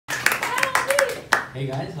Hey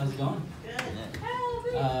guys, how's it going? Good.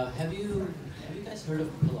 Have you guys heard of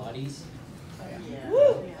Pilates? Yeah.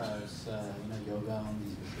 It's, yoga on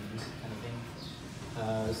these machines kind of thing.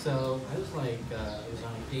 So I was like, I was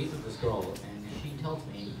on a date with this girl, and she tells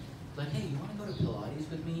me, like, hey, you want to go to Pilates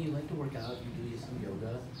with me? You like to work out, you do some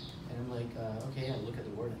yoga. And I'm like, okay, I look at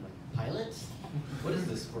the word, and I'm like, pilots? What is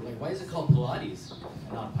this for? Like, why is it called Pilates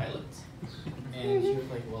and not pilots? And she was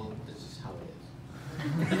like, well, this is how it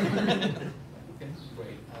is. Okay,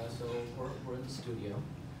 great. So we're in the studio.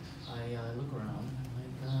 I look around,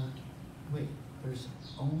 and I'm like, wait, there's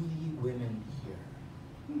only women here.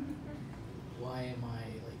 Why am I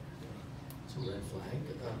like, it's a red flag.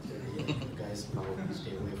 The guys probably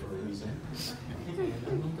stay away for a reason. And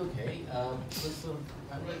I'm like, okay, I'm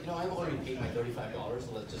like, I've already paid my $35,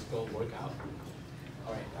 so let's just go work out.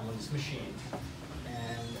 All right, I'm on this machine,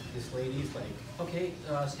 and this lady's like, okay,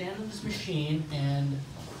 stand on this machine and,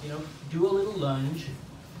 do a little lunge.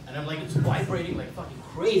 And I'm like, it's vibrating like fucking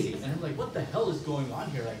crazy. And I'm like, what the hell is going on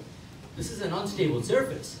here? Like, this is an unstable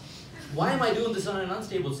surface. Why am I doing this on an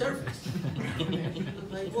unstable surface? And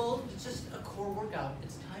like, well, it's just a core workout.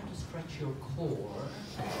 It's time to stretch your core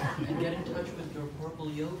and get in touch with your purple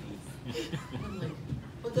yogi. And I'm like,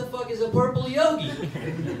 what the fuck is a purple yogi?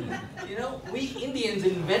 We Indians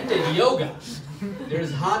invented yoga.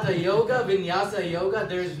 There's hatha yoga, vinyasa yoga.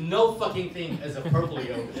 There's no fucking thing as a purple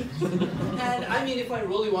yoga. And I mean, if I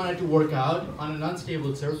really wanted to work out on an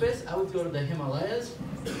unstable surface, I would go to the Himalayas,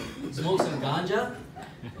 smoke some ganja,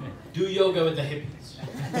 do yoga with the hippies.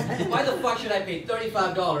 Why the fuck should I pay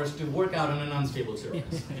 $35 to work out on an unstable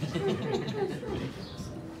surface?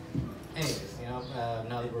 Anyways, now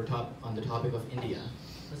that we're on the topic of India,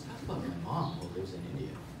 let's talk about my mom who lives in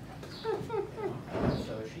India.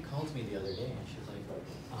 So she called me the other day and she's like,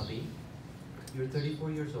 Abhi, you're 34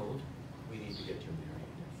 years old, we need to get you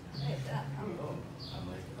married. I'm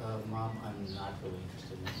like, Mom, I'm not really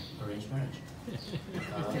interested in arranged marriage.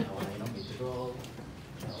 I want to meet the girl,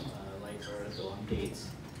 like her, go on dates,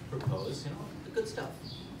 propose, the good stuff.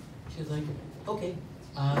 She's like, okay,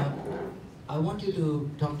 I want you to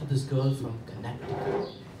talk to this girl from Connecticut.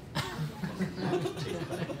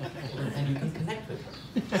 And you can connect with her.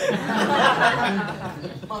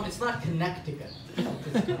 Mom, it's not Connecticut,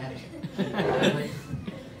 it's Connecticut.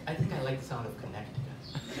 I think I like the sound of Connecticut.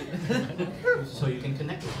 So you can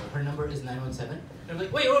connect with her. Her number is 917. And I'm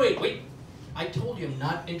like, wait. I told you I'm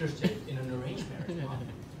not interested in an arranged marriage, Mom. And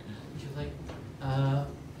she's like,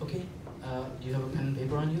 okay. Do you have a pen and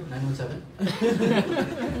paper on you?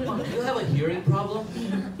 917? Mom, do you have a hearing problem?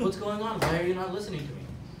 What's going on? Why are you not listening to me?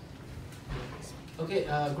 Okay,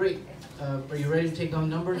 great. Are you ready to take down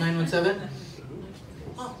number 917?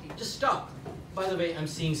 Mom, just stop. By the way, I'm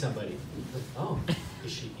seeing somebody. Oh,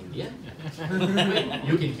 is she Indian? Wait,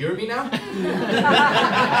 you can hear me now?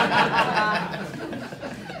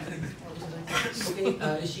 Okay,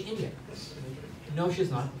 is she Indian? No,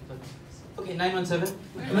 she's not. Okay, 917.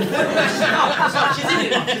 Stop, she's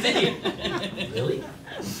Indian, she's Indian. Really?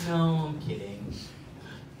 No, I'm kidding.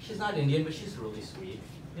 She's not Indian, but she's really sweet.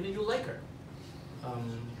 You'll like her.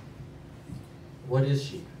 What is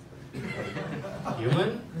she?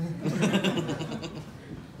 Human?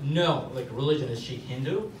 No, like religion, is she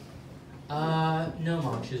Hindu? No,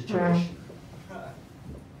 Mom, she's Jewish.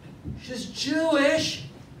 She's Jewish?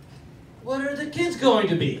 What are the kids going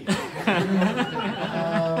to be?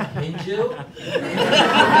 Hindu?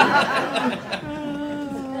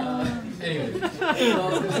 Anyway,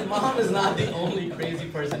 so Mom is not the only crazy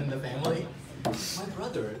person in the family. My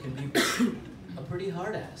brother can be a pretty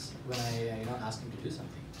hard ass when I ask him to do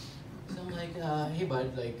something. So I'm like, hey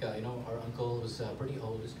bud, our uncle who's pretty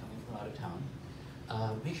old is coming from out of town.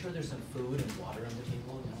 Make sure there's some food and water on the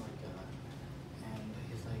table, and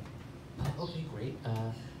he's like, okay, great.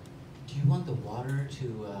 Do you want the water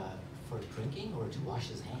for drinking or to wash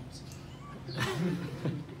his hands?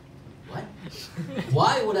 What?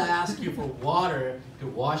 Why would I ask you for water to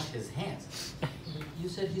wash his hands? You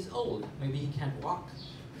said he's old. Maybe he can't walk.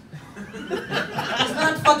 He's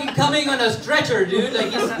not fucking coming on a stretcher, dude.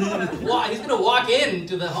 Like he's gonna walk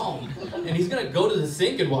into the home and he's gonna go to the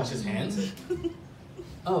sink and wash his hands.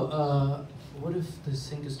 Oh, what if the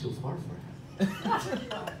sink is too far for him?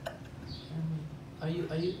 Do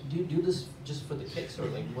you do this just for the kicks, or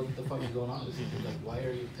like what the fuck is going on with you? Like, why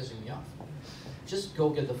are you pissing me off? Just go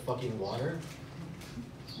get the fucking water.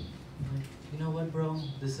 You know what, bro?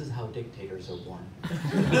 This is how dictators are born.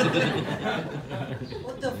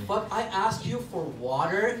 What the fuck? I asked you for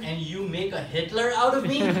water and you make a Hitler out of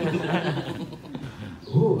me?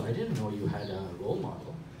 Ooh, I didn't know you had a role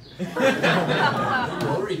model. You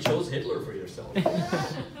already chose Hitler for yourself.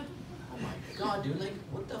 Oh my god. God, dude, like,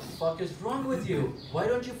 what the fuck is wrong with you? Why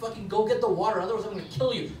don't you fucking go get the water? Otherwise, I'm gonna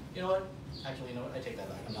kill you. You know what? Actually, you know what? I take that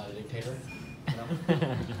back. I'm not a dictator. You know?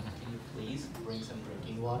 Can you please bring some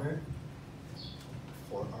drinking water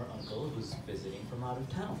for our uncle who's visiting from out of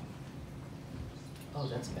town? Oh,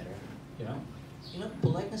 that's better. You know? You know,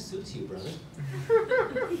 politeness suits you, brother.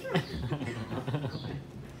 Okay,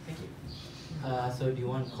 thank you. So do you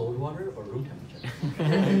want cold water or room temperature?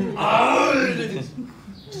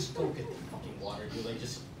 Just go get the fucking water, dude. Like,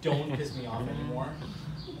 just don't piss me off anymore.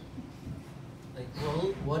 Like,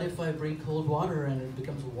 well, what if I bring cold water and it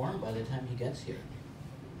becomes warm by the time he gets here?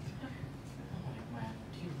 I'm like, man,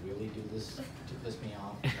 do you really do this to piss me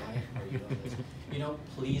off? Why are you doing this? You know,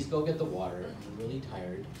 please go get the water. I'm really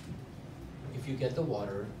tired. If you get the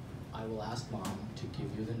water, I will ask Mom to give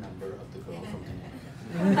you the number of the girl from Connecticut.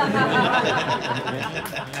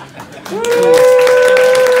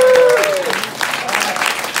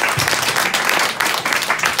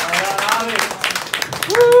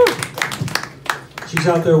 She's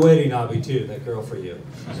out there waiting, Abhi, too, that girl for you.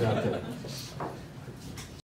 She's out there.